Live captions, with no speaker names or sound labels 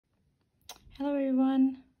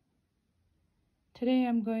everyone. Today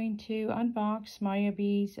I'm going to unbox Maria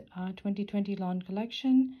B's 2020 lawn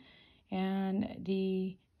collection, and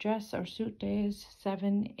the dress or suit is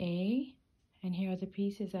 7A, and here are the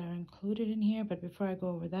pieces that are included in here. But before I go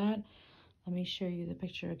over that, let me show you the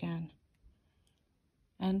picture again.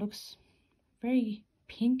 And it looks very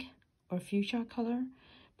pink or fuchsia color,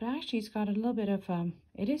 but actually it's got a little bit of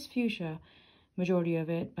it is fuchsia majority of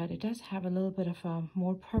it, but it does have a little bit of a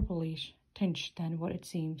more purplish tinge than what it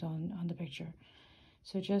seems on the picture.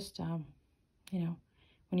 So just you know,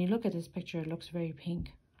 when you look at this picture, it looks very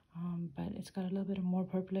pink, but it's got a little bit of more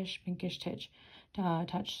purplish pinkish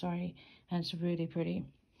touch, sorry, and it's really pretty.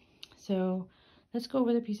 So let's go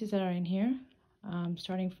over the pieces that are in here.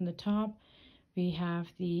 Starting from the top, we have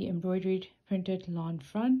the embroidered printed lawn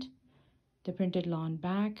front, the printed lawn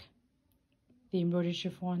back, the embroidered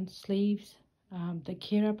chiffon sleeves, the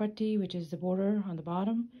kira patti, which is the border on the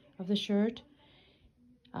bottom of the shirt.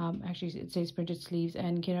 Actually it says printed sleeves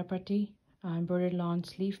and kira patti, embroidered lawn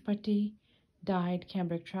sleeve patti, dyed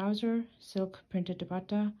cambric trouser, silk printed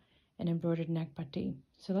dupatta, and embroidered neck patti.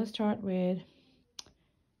 So let's start with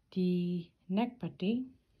the neck patti.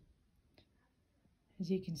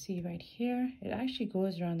 As you can see right here, it actually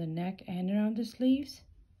goes around the neck and around the sleeves.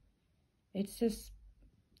 It's this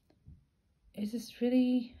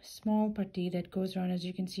really small patti that goes around, as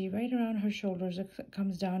you can see, right around her shoulders. It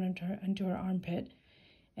comes down into her armpit,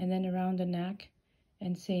 and then around the neck,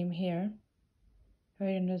 and same here,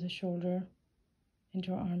 right under the shoulder,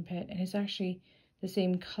 into her armpit. And it's actually the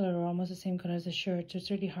same color, or almost the same color as the shirt, so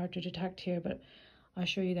it's really hard to detect here, but I'll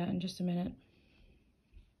show you that in just a minute.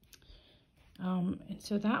 And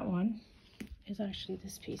so that one is actually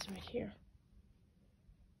this piece right here.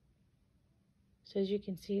 So as you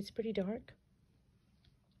can see, it's pretty dark.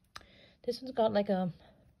 This one's got like a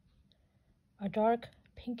dark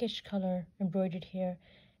pinkish color embroidered here,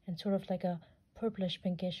 and sort of like a purplish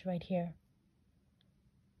pinkish right here.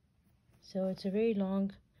 So it's a very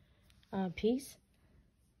long piece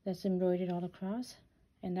that's embroidered all across,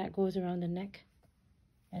 and that goes around the neck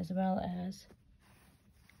as well as,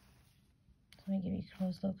 let me give you a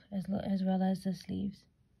close look, as well as the sleeves.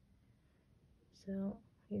 So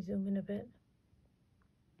you zoom in a bit.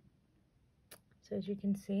 So as you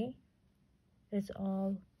can see, it's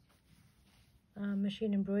all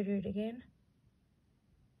machine embroidered again,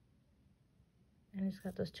 and it's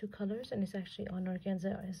got those two colors, and it's actually on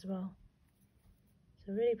organza as well.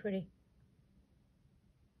 So really pretty.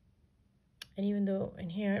 And even though in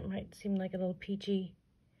here it might seem like a little peachy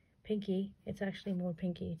pinky, it's actually more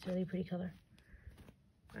pinky. It's a really pretty color.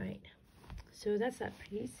 Right, so that's that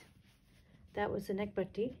piece. That was the neck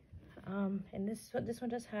patti. And this one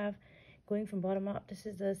does have, going from bottom up, this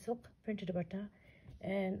is the silk printed dupatta,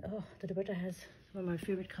 and oh, the dupatta has one of my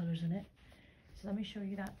favorite colors in it. So let me show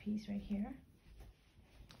you that piece right here,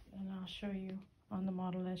 and I'll show you on the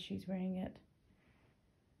model as she's wearing it.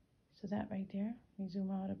 So that right there, let me zoom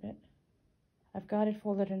out a bit. I've got it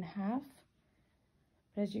folded in half,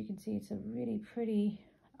 but as you can see, it's a really pretty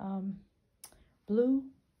blue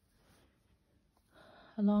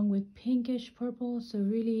along with pinkish purple. So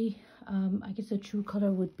really, I guess the true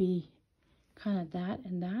color would be kind of that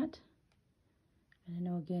and that. And I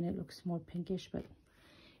know again it looks more pinkish, but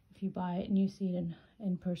if you buy it and you see it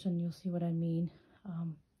in person, you'll see what I mean.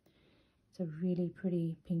 It's a really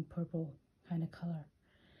pretty pink purple kind of color.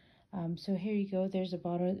 So here you go. There's a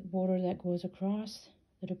border that goes across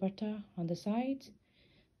the dupatta on the sides.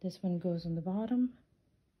 This one goes on the bottom,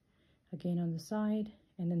 again on the side,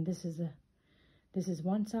 and then this is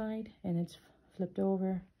one side, and it's flipped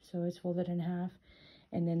over, so it's folded in half,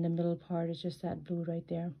 and then the middle part is just that blue right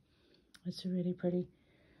there. It's really pretty,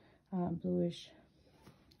 bluish,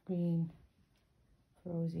 green,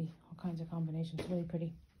 rosy, all kinds of combinations. Really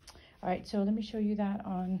pretty. All right, so let me show you that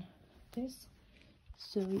on this.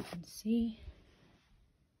 So you can see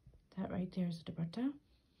that right there is the dupatta.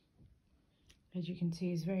 As you can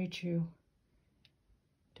see, it's very true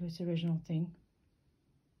to its original thing.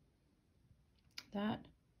 That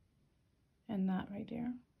and that right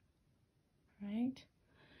there, right?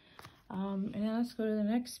 And then let's go to the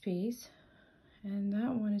next piece, and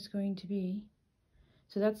that one is going to be,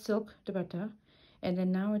 so that's silk dupatta, and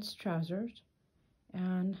then now it's trousers,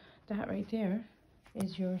 and that right there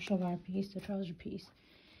is your shalwar piece, the trouser piece.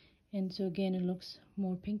 And so again, it looks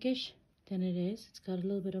more pinkish than it is. It's got a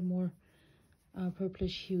little bit of more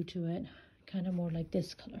purplish hue to it, kind of more like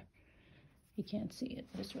this color. You can't see it,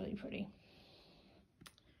 but it's really pretty.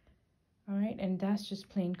 All right, and that's just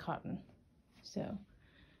plain cotton. So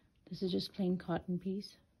this is just plain cotton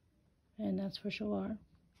piece, and that's for shalwar.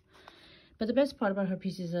 But the best part about her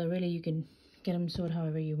pieces are really you can get them sewed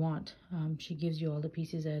however you want. She gives you all the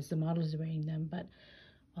pieces as the model is wearing them, but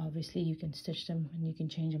obviously you can stitch them and you can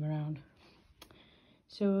change them around.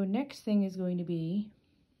 So next thing is going to be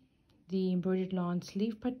the embroidered lawn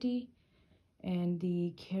sleeve putty and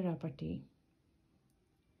the kera putty.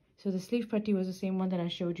 So the sleeve putty was the same one that I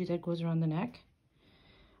showed you that goes around the neck.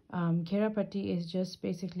 Kera putty is just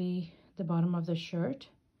basically the bottom of the shirt,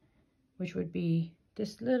 which would be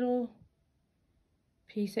this little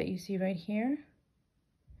piece that you see right here.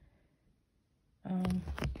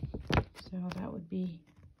 So that would be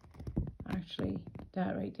actually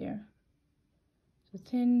that right there. So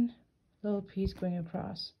thin little piece going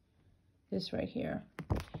across this right here.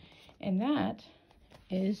 And that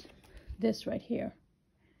is this right here.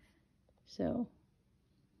 So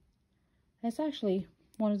that's actually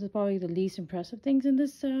one of the probably the least impressive things in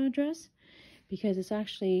this dress, because it's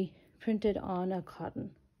actually printed on a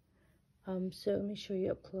cotton. So let me show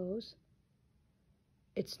you up close.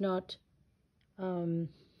 It's not,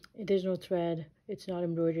 there's no thread. It's not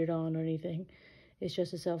embroidered on or anything. It's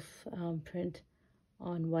just a self print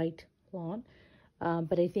on white lawn.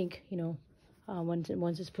 But I think, you know, once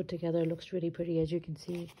it's put together, it looks really pretty, as you can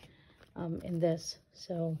see in this.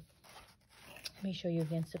 So let me show you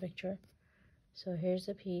against the picture. So here's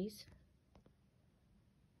the piece,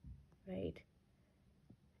 right?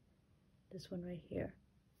 This one right here.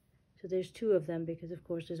 So there's two of them because of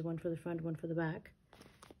course there's one for the front, one for the back.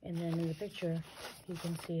 And then in the picture, you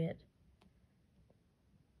can see it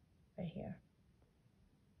right here.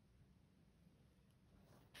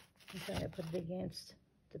 I'm trying to put it against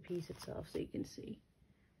the piece itself so you can see.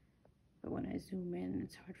 But when I zoom in,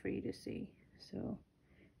 it's hard for you to see. So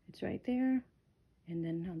it's right there. And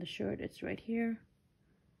then on the shirt, it's right here.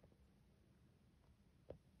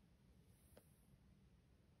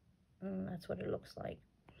 That's what it looks like.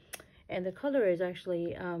 And the color is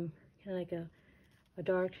actually kind of like a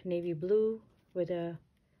dark navy blue with a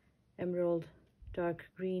emerald dark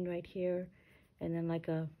green right here. And then like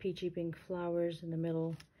a peachy pink flowers in the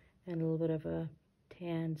middle. And a little bit of a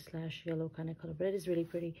tan / yellow kind of color. But it is really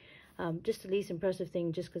pretty. Just the least impressive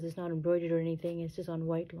thing, just because it's not embroidered or anything, it's just on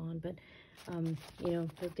white lawn. But you know,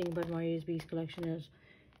 the thing about Maria's Bees collection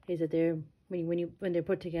is that they're when they're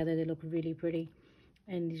put together, they look really pretty.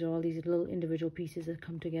 And these are all these little individual pieces that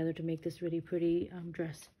come together to make this really pretty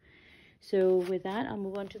dress. So with that, I'll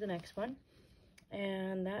move on to the next one,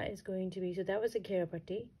 and that is going to be, so that was a kera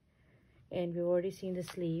putty, and we've already seen the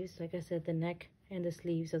sleeves. Like I said, the neck and the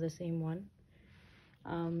sleeves are the same one.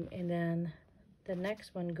 And then the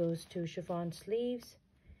next one goes to chiffon sleeves,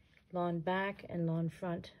 lawn back, and lawn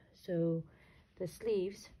front. So the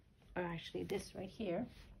sleeves are actually this right here.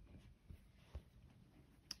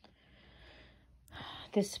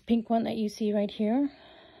 This pink one that you see right here,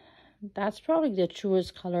 that's probably the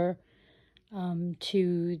truest color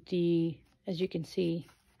to the, as you can see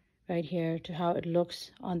right here, to how it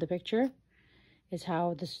looks on the picture, is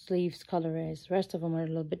how the sleeves color is. The rest of them are a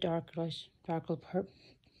little bit dark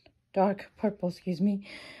purple, excuse me,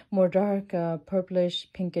 more dark purplish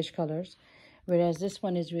pinkish colors, whereas this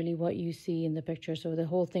one is really what you see in the picture. So the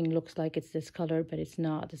whole thing looks like it's this color, but it's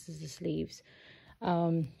not. This is the sleeves.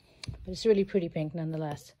 But it's really pretty pink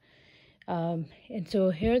nonetheless. And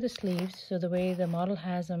so here are the sleeves. So the way the model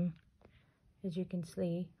has them, as you can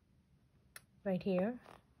see right here,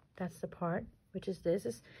 that's the part, which is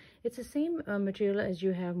this. It's the same material as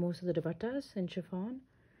you have most of the dupattas in chiffon.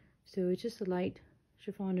 So it's just a light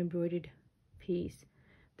chiffon embroidered piece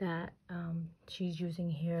that she's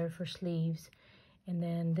using here for sleeves. And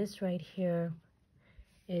then this right here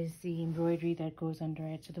is the embroidery that goes under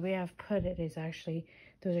it. So the way I've put it is actually,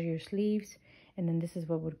 those are your sleeves, and then this is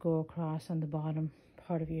what would go across on the bottom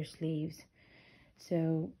part of your sleeves.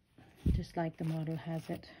 So just like the model has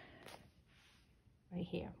it right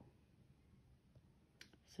here.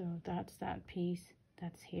 So that's that piece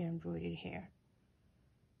that's here, embroidered here,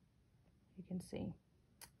 you can see.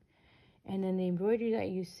 And then the embroidery that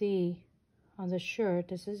you see on the shirt,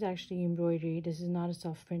 this is actually embroidery. This is not a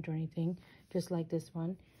soft print or anything, just like this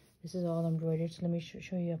one. This is all embroidered. So let me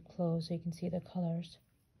show you up close so you can see the colors.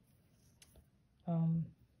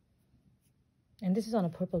 And this is on a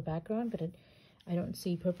purple background, but I don't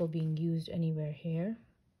see purple being used anywhere here.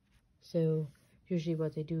 So usually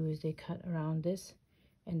what they do is they cut around this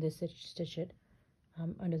and they stitch it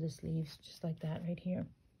under the sleeves, just like that right here.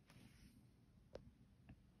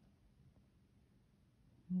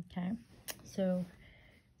 Okay, so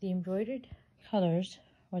the embroidered colors,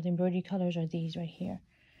 or the embroidery colors, are these right here.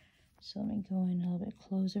 So let me go in a little bit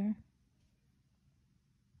closer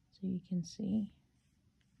so you can see.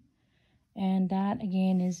 And that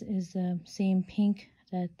again is the same pink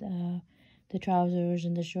that the trousers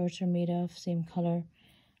and the shorts are made of, same color,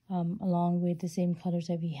 along with the same colors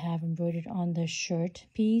that we have embroidered on the shirt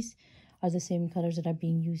piece are the same colors that are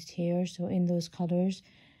being used here. So in those colors,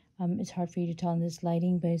 it's hard for you to tell in this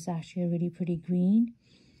lighting, but it's actually a really pretty green,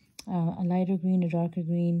 a lighter green, a darker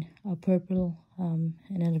green, a purple, and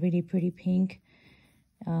a really pretty pink,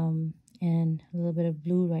 and a little bit of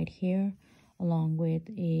blue right here, along with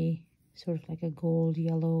a sort of like a gold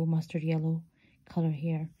yellow, mustard yellow color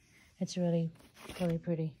here. It's really, really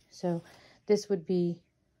pretty. So this would be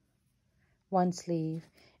one sleeve,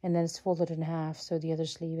 and then it's folded in half, so the other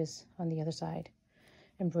sleeve is on the other side.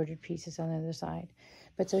 Embroidered pieces on the other side.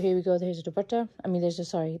 But so here we go. There's a dupatta.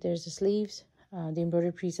 There's the sleeves. The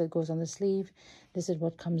embroidered piece that goes on the sleeve. This is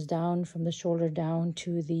what comes down from the shoulder down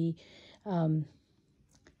to the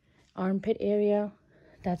armpit area.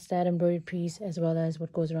 That's that embroidered piece, as well as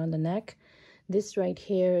what goes around the neck. This right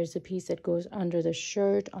here is the piece that goes under the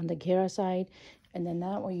shirt on the ghera side, and then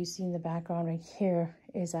that what you see in the background right here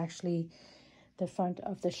is actually the front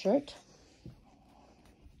of the shirt.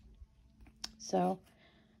 So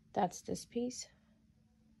that's this piece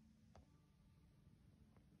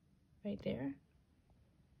right there.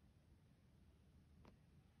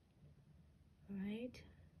 Right,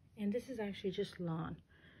 and this is actually just lawn.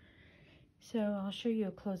 So I'll show you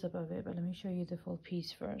a close-up of it, but let me show you the full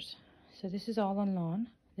piece first. So this is all on lawn.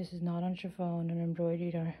 This is not on chiffon or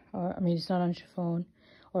embroidered, or it's not on chiffon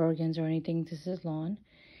or organza or anything. This is lawn,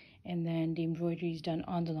 and then the embroidery is done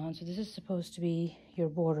on the lawn. So this is supposed to be your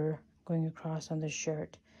border going across on the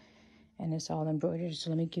shirt, and it's all embroidered. So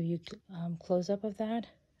let me give you close-up of that.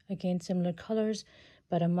 Again, similar colors,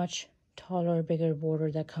 but a much taller, bigger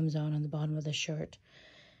border that comes on the bottom of the shirt.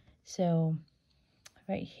 So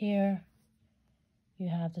right here you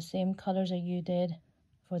have the same colors that you did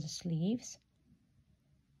for the sleeves,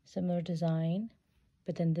 similar design,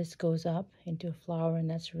 but then this goes up into a flower, and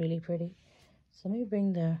that's really pretty. So let me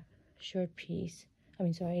bring the shirt piece,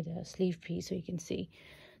 the sleeve piece, so you can see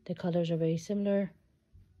the colors are very similar.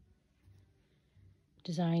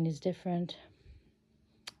 Design is different,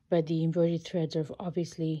 but the embroidery threads are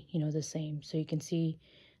obviously, the same. So you can see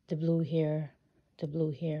the blue here, the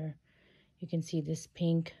blue here. You can see this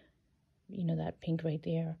pink, that pink right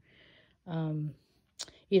there.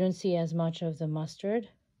 You don't see as much of the mustard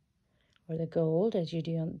or the gold as you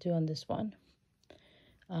do on this one.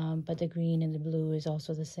 But the green and the blue is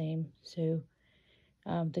also the same. So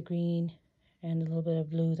the green and a little bit of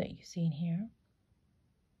blue that you see in here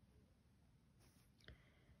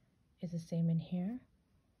is the same in here.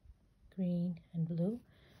 Green and blue,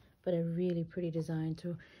 but a really pretty design.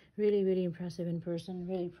 So really, really impressive in person,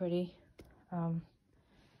 really pretty.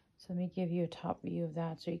 So let me give you a top view of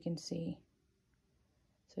that so you can see.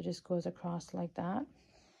 So it just goes across like that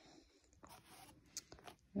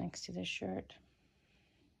next to the shirt,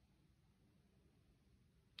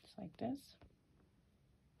 just like this.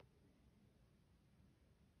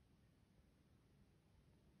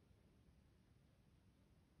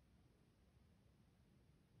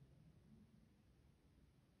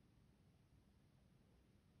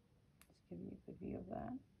 Give you a good view of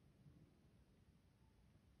that.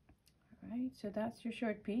 All right, so that's your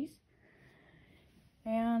shirt piece.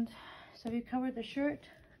 And so we covered the shirt,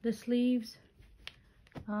 the sleeves,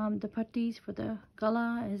 the putties for the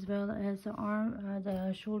gala, as well as the arm,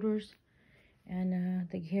 the shoulders, and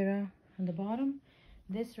the ghera on the bottom.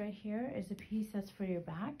 This right here is a piece that's for your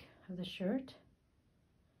back of the shirt.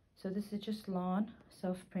 So this is just lawn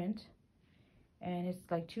self print, and it's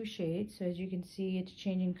like 2 shades. So as you can see, it's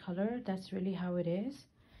changing color. That's really how it is.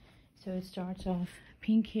 So it starts off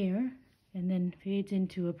pink here and then fades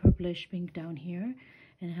into a purplish pink down here,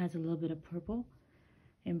 and it has a little bit of purple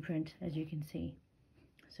imprint, as you can see.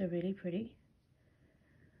 So really pretty.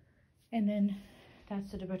 And then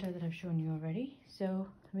that's the dupatta that I've shown you already. So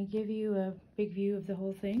let me give you a big view of the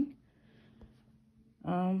whole thing.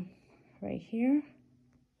 Right here,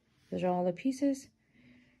 those are all the pieces.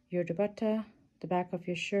 Your dupatta, the back of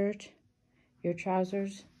your shirt, your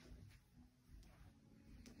trousers,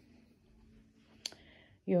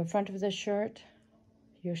 your front of the shirt,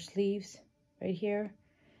 your sleeves right here,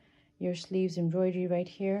 your sleeves embroidery right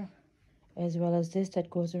here, as well as this that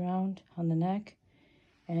goes around on the neck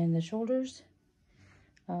and the shoulders,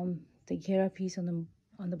 the ghera piece on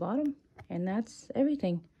the bottom, and that's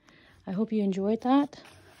everything. I hope you enjoyed that.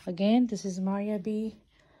 Again, this is Maria B.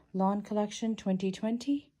 Lawn Collection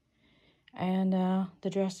 2020, and the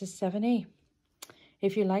dress is 7A.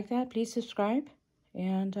 If you like that, please subscribe,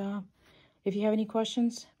 and if you have any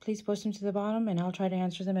questions, please post them to the bottom, and I'll try to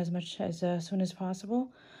answer them as soon as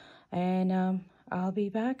possible. And I'll be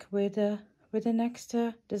back with the next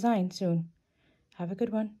design soon. Have a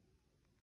good one.